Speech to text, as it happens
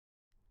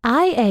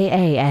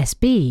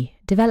IAASB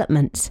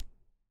developments.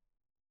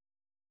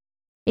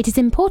 It is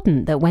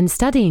important that when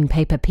studying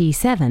paper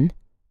P7,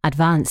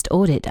 Advanced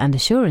Audit and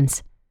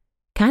Assurance,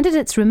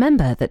 candidates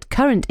remember that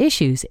current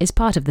issues is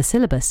part of the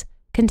syllabus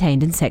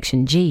contained in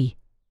section G.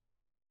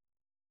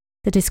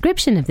 The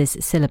description of this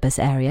syllabus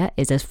area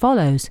is as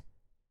follows.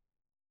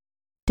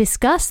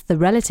 Discuss the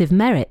relative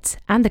merits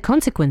and the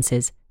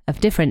consequences of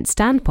different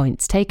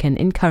standpoints taken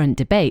in current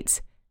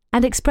debates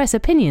and express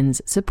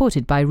opinions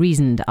supported by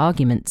reasoned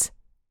arguments.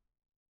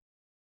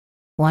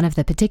 One of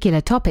the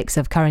particular topics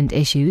of current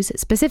issues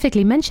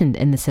specifically mentioned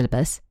in the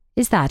syllabus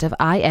is that of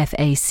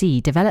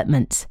IFAC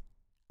developments,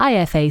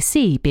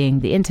 IFAC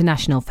being the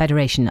International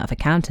Federation of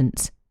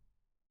Accountants.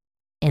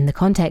 In the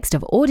context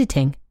of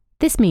auditing,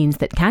 this means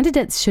that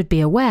candidates should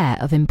be aware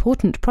of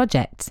important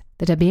projects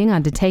that are being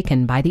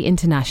undertaken by the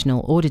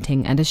International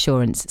Auditing and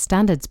Assurance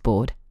Standards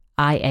Board,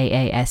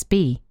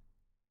 IAASB.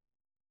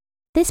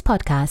 This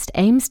podcast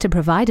aims to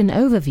provide an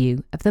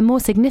overview of the more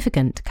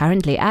significant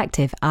currently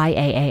active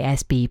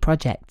IAASB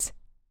projects.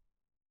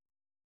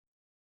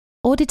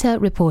 Auditor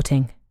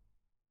reporting.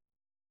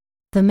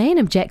 The main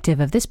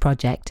objective of this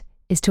project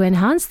is to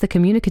enhance the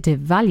communicative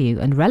value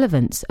and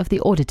relevance of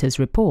the auditor's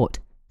report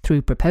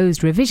through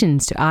proposed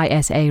revisions to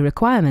ISA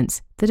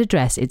requirements that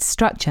address its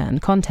structure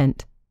and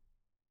content.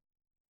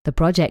 The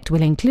project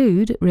will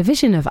include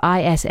revision of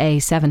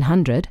ISA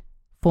 700,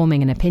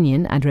 forming an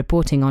opinion and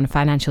reporting on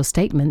financial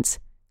statements,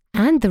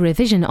 and the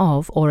revision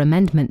of or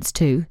amendments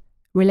to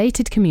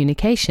related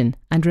communication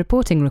and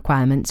reporting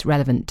requirements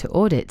relevant to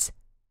audits.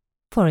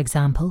 For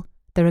example,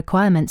 the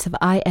requirements of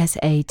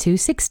ISA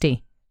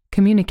 260,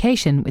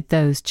 communication with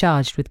those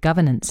charged with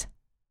governance.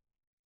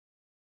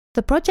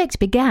 The project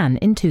began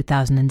in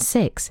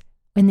 2006,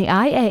 when the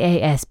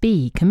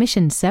IAASB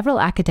commissioned several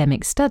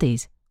academic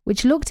studies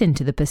which looked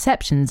into the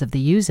perceptions of the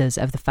users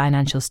of the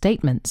financial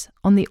statements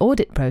on the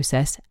audit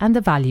process and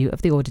the value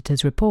of the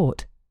auditor's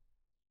report.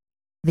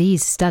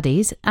 These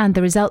studies, and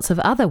the results of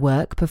other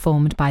work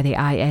performed by the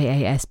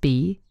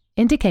IAASB,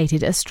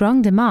 indicated a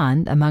strong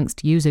demand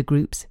amongst user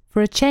groups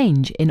for a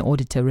change in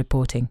auditor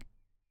reporting.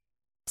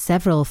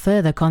 Several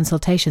further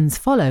consultations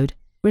followed,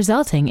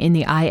 resulting in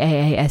the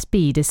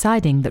IAASB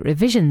deciding that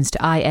revisions to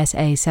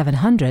ISA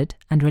 700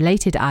 and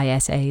related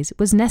ISAs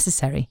was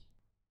necessary,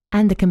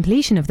 and the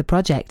completion of the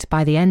project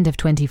by the end of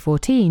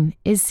 2014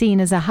 is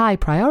seen as a high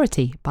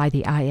priority by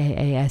the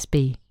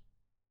IAASB.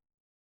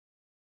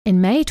 In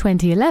May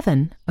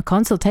 2011, a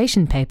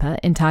consultation paper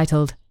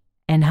entitled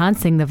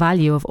Enhancing the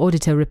Value of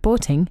Auditor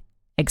Reporting,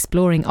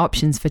 Exploring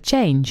Options for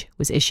Change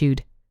was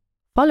issued,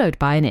 followed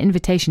by an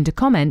invitation to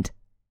comment,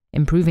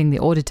 Improving the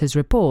Auditor's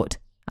Report,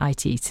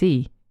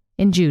 ITC,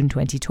 in June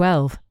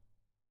 2012.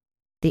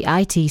 The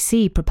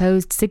ITC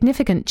proposed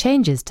significant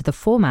changes to the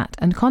format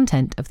and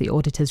content of the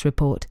auditor's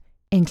report,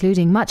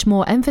 including much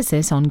more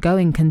emphasis on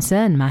going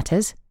concern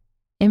matters,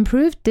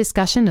 improved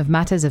discussion of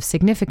matters of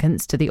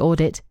significance to the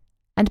audit,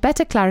 and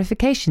better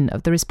clarification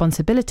of the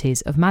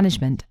responsibilities of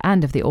management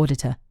and of the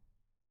auditor.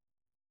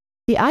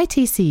 The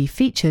ITC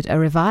featured a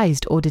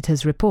revised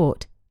auditor's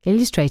report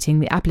illustrating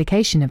the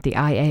application of the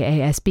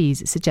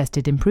IAASB's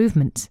suggested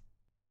improvements.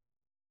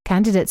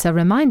 Candidates are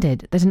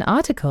reminded that an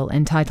article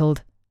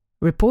entitled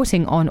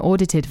Reporting on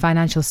Audited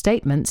Financial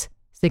Statements,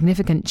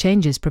 Significant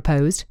Changes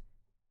Proposed,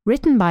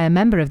 written by a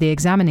member of the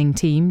examining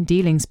team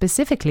dealing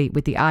specifically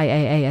with the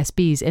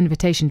IAASB's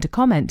invitation to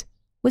comment,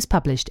 was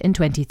published in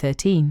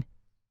 2013.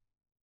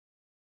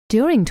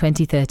 During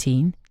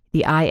 2013,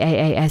 the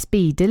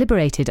IAASB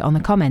deliberated on the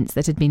comments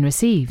that had been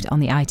received on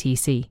the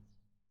ITC.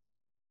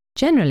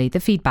 Generally, the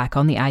feedback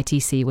on the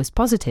ITC was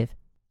positive,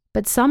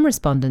 but some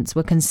respondents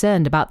were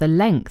concerned about the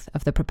length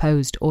of the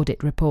proposed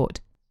audit report,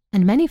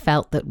 and many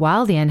felt that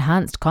while the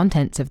enhanced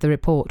contents of the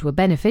report were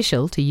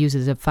beneficial to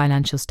users of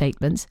financial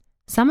statements,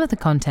 some of the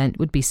content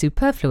would be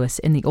superfluous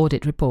in the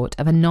audit report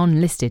of a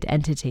non-listed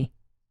entity.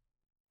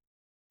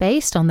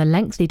 Based on the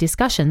lengthy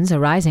discussions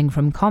arising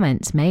from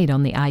comments made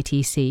on the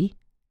ITC,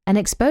 an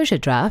exposure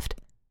draft,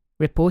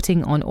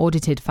 Reporting on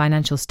Audited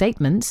Financial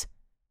Statements,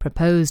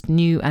 Proposed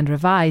New and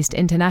Revised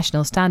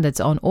International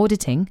Standards on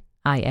Auditing,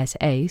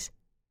 ISAs,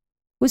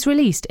 was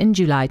released in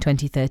July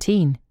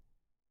 2013.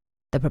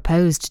 The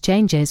proposed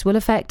changes will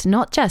affect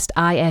not just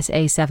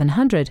ISA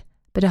 700,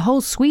 but a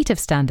whole suite of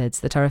standards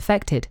that are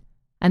affected,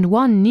 and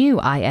one new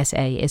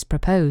ISA is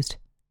proposed.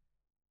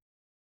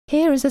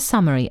 Here is a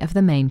summary of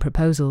the main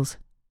proposals.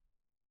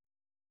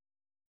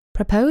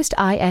 Proposed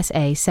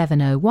ISA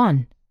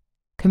 701,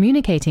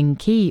 Communicating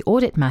Key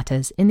Audit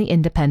Matters in the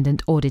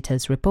Independent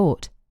Auditor's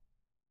Report.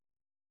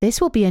 This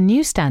will be a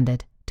new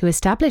standard to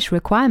establish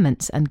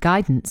requirements and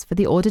guidance for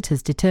the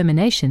auditor's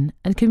determination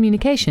and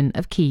communication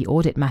of key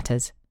audit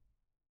matters.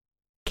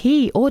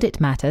 Key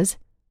audit matters,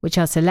 which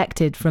are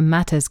selected from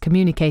matters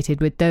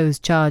communicated with those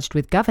charged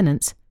with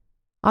governance,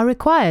 are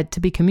required to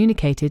be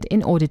communicated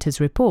in auditors'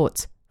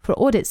 reports for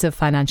audits of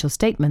financial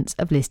statements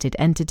of listed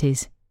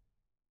entities.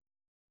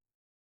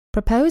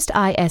 Proposed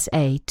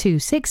ISA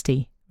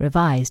 260,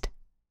 revised.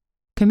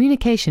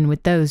 Communication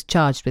with those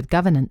charged with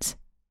governance.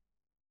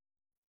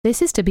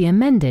 This is to be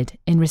amended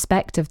in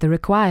respect of the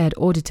required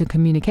auditor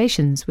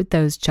communications with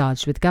those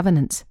charged with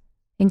governance,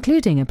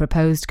 including a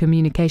proposed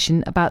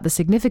communication about the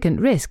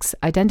significant risks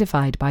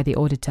identified by the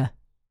auditor.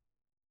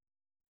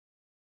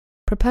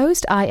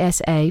 Proposed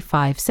ISA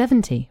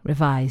 570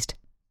 revised.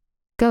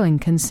 Going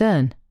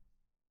concern.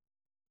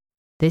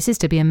 This is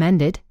to be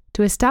amended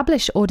to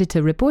establish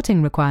auditor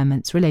reporting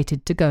requirements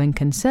related to going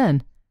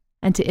concern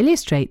and to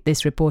illustrate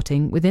this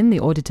reporting within the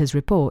auditor's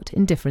report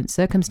in different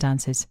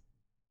circumstances.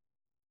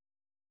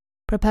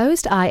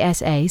 Proposed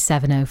ISA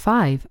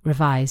 705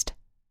 revised.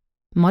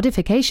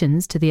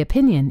 Modifications to the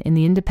opinion in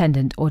the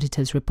independent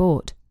auditor's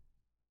report.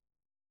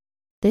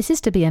 This is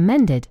to be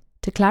amended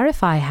to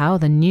clarify how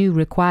the new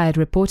required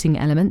reporting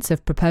elements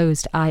of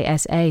proposed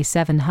ISA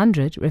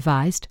 700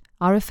 revised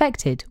are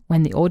affected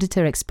when the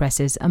auditor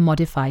expresses a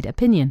modified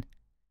opinion,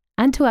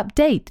 and to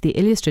update the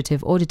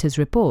illustrative auditor's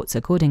reports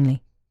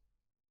accordingly.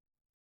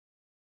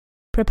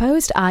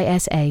 Proposed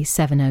ISA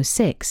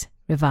 706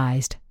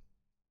 revised.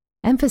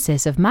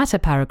 Emphasis of matter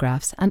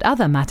paragraphs and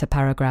other matter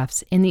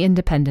paragraphs in the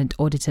independent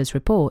auditor's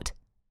report.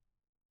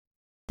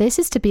 This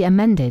is to be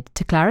amended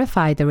to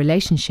clarify the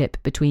relationship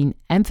between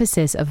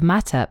emphasis of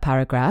matter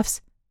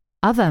paragraphs,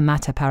 other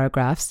matter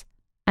paragraphs,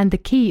 and the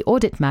key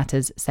audit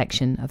matters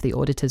section of the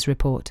auditor's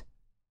report.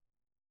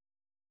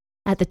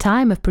 At the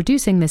time of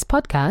producing this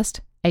podcast,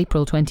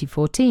 April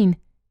 2014,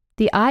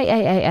 the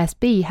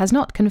IAASB has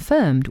not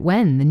confirmed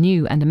when the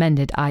new and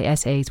amended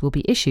ISAs will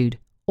be issued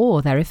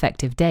or their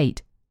effective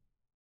date.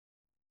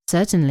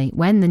 Certainly,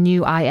 when the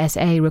new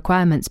ISA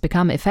requirements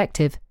become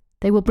effective,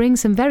 they will bring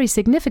some very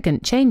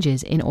significant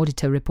changes in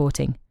auditor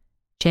reporting,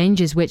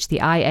 changes which the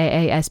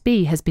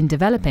IAASB has been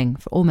developing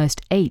for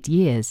almost 8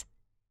 years.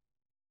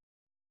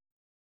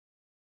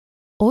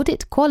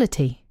 Audit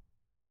quality.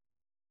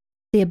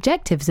 The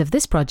objectives of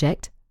this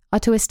project are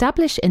to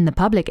establish in the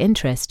public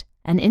interest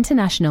an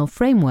international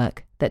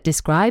framework that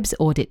describes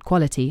audit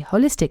quality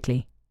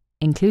holistically,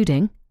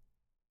 including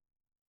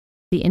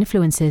the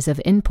influences of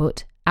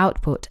input,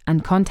 output,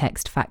 and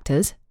context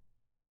factors,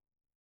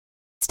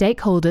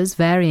 stakeholders'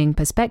 varying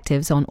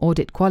perspectives on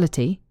audit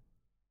quality,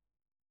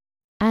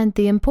 and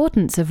the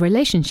importance of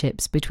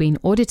relationships between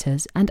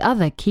auditors and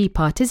other key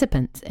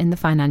participants in the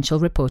financial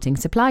reporting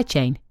supply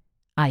chain,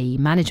 i.e.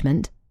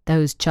 management,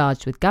 those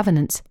charged with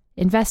governance,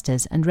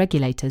 investors and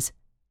regulators,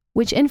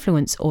 which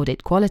influence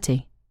audit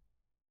quality.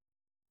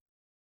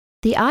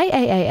 The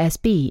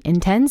IAASB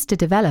intends to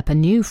develop a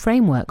new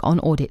framework on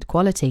audit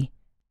quality,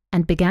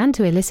 and began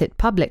to elicit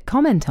public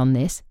comment on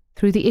this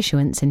through the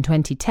issuance in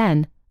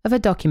 2010 of a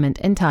document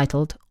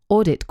entitled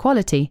Audit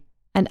Quality,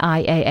 an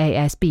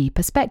IAASB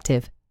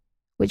Perspective,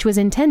 which was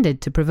intended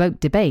to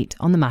provoke debate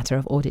on the matter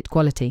of audit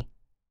quality.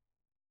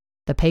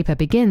 The paper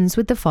begins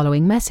with the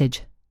following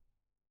message.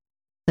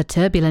 The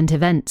turbulent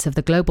events of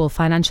the global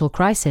financial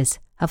crisis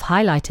have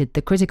highlighted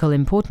the critical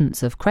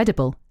importance of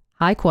credible,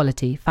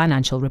 high-quality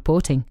financial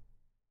reporting.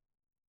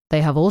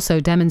 They have also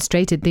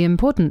demonstrated the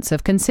importance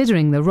of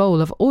considering the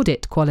role of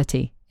audit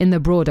quality in the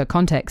broader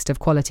context of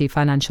quality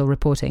financial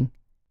reporting.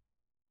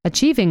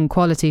 Achieving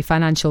quality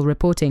financial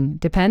reporting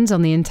depends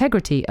on the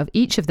integrity of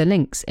each of the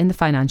links in the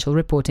financial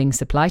reporting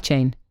supply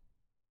chain.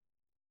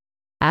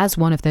 As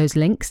one of those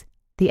links,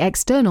 the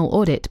external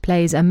audit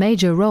plays a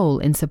major role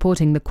in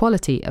supporting the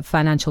quality of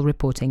financial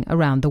reporting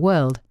around the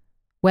world,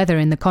 whether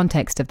in the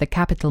context of the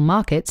capital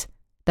markets,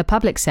 the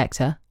public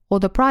sector,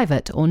 or the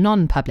private or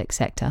non-public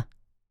sector.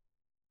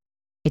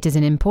 It is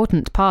an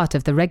important part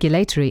of the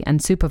regulatory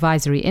and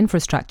supervisory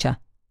infrastructure,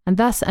 and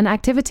thus an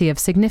activity of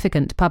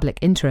significant public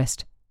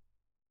interest.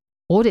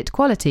 Audit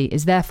quality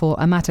is therefore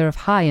a matter of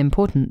high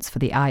importance for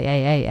the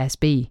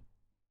IAASB.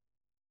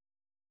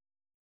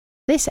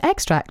 This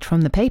extract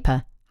from the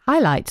paper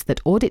highlights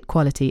that audit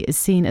quality is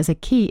seen as a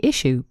key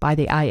issue by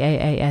the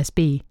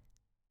IAASB,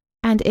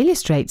 and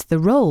illustrates the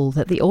role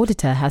that the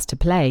auditor has to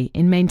play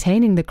in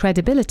maintaining the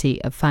credibility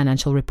of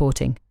financial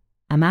reporting,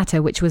 a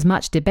matter which was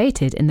much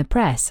debated in the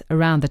press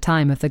around the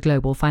time of the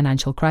global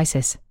financial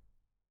crisis.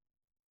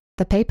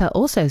 The paper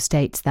also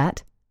states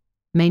that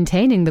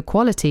maintaining the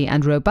quality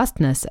and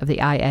robustness of the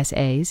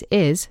ISAs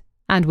is,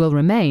 and will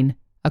remain,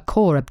 a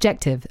core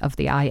objective of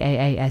the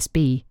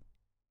IAASB.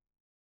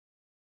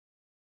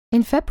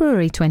 In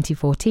February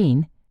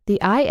 2014, the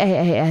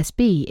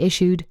IAASB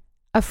issued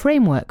a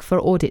Framework for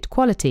Audit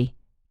Quality,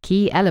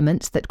 Key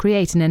Elements that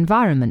Create an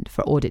Environment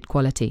for Audit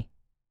Quality.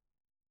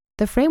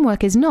 The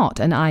framework is not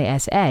an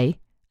ISA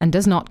and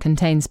does not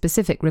contain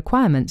specific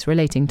requirements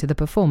relating to the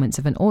performance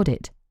of an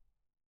audit.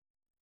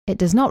 It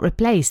does not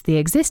replace the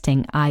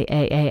existing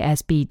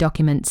IAASB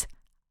documents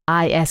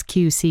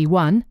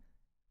ISQC1,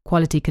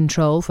 Quality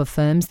Control for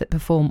Firms that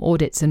Perform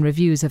Audits and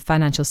Reviews of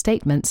Financial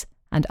Statements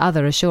and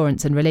Other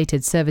Assurance and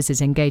Related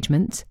Services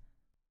Engagements,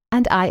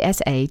 and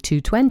ISA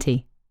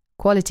 220,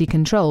 Quality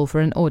Control for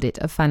an Audit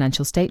of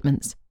Financial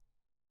Statements.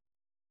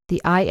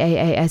 The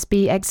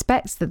IAASB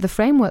expects that the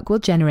framework will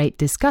generate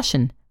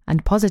discussion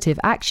and positive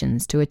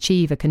actions to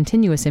achieve a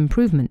continuous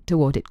improvement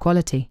to audit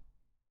quality.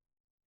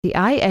 The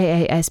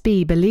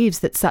IAASB believes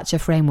that such a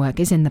framework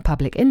is in the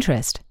public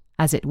interest,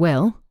 as it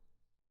will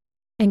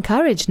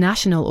Encourage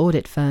national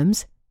audit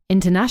firms,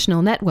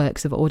 international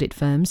networks of audit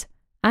firms,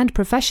 and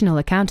professional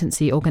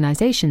accountancy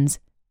organizations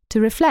to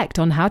reflect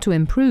on how to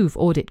improve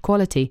audit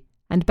quality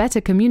and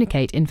better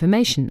communicate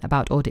information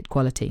about audit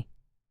quality.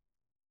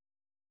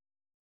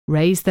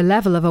 Raise the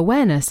level of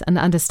awareness and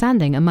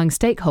understanding among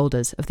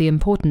stakeholders of the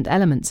important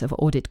elements of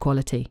audit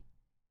quality.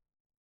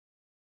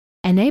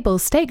 Enable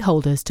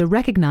stakeholders to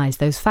recognize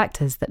those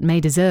factors that may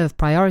deserve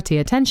priority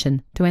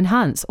attention to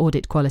enhance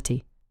audit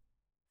quality.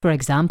 For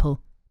example,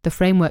 the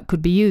framework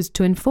could be used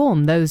to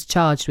inform those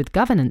charged with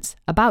governance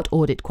about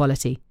audit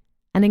quality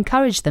and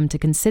encourage them to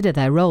consider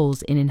their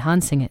roles in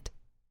enhancing it.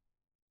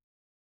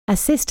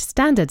 Assist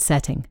standard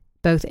setting,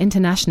 both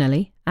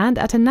internationally and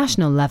at a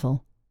national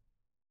level.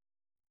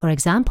 For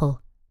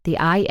example, the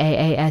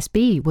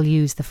IAASB will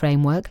use the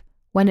framework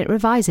when it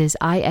revises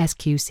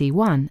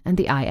ISQC1 and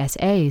the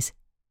ISAs.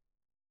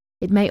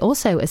 It may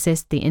also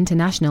assist the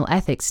International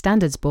Ethics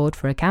Standards Board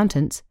for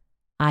Accountants,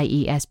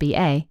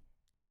 IESBA,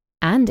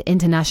 and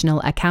International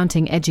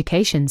Accounting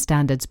Education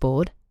Standards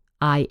Board,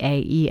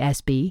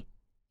 IAESB,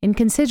 in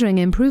considering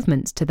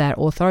improvements to their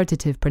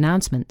authoritative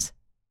pronouncements.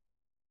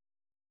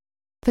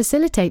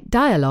 Facilitate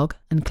dialogue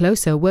and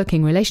closer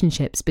working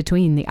relationships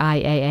between the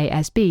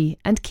IAASB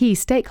and key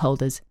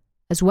stakeholders,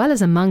 as well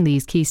as among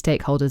these key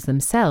stakeholders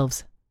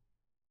themselves.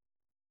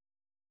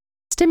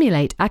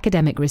 Stimulate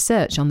academic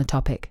research on the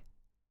topic.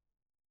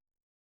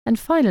 And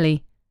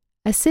finally,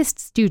 assist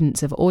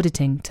students of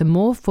auditing to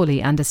more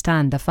fully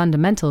understand the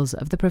fundamentals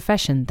of the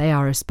profession they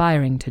are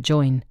aspiring to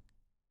join.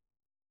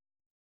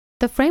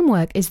 The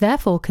framework is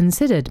therefore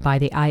considered by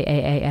the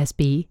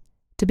IAASB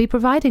to be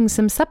providing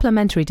some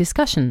supplementary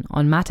discussion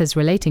on matters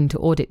relating to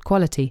audit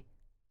quality,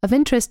 of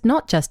interest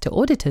not just to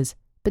auditors,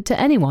 but to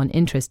anyone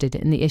interested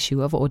in the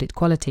issue of audit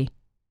quality.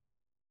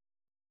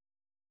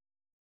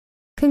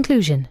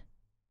 Conclusion.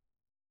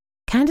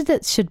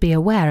 Candidates should be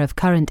aware of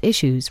current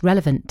issues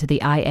relevant to the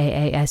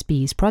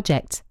IAASB's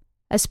projects,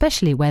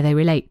 especially where they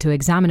relate to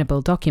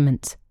examinable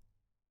documents.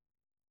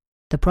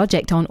 The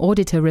project on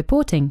auditor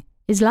reporting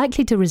is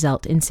likely to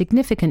result in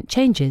significant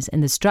changes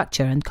in the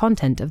structure and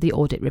content of the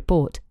audit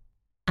report,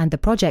 and the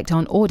project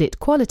on audit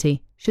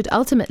quality should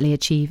ultimately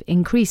achieve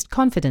increased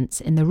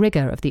confidence in the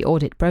rigour of the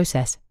audit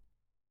process.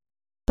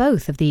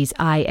 Both of these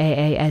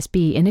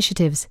IAASB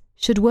initiatives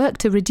should work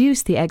to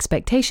reduce the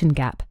expectation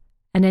gap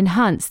and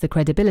enhance the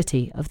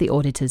credibility of the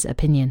auditor's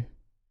opinion.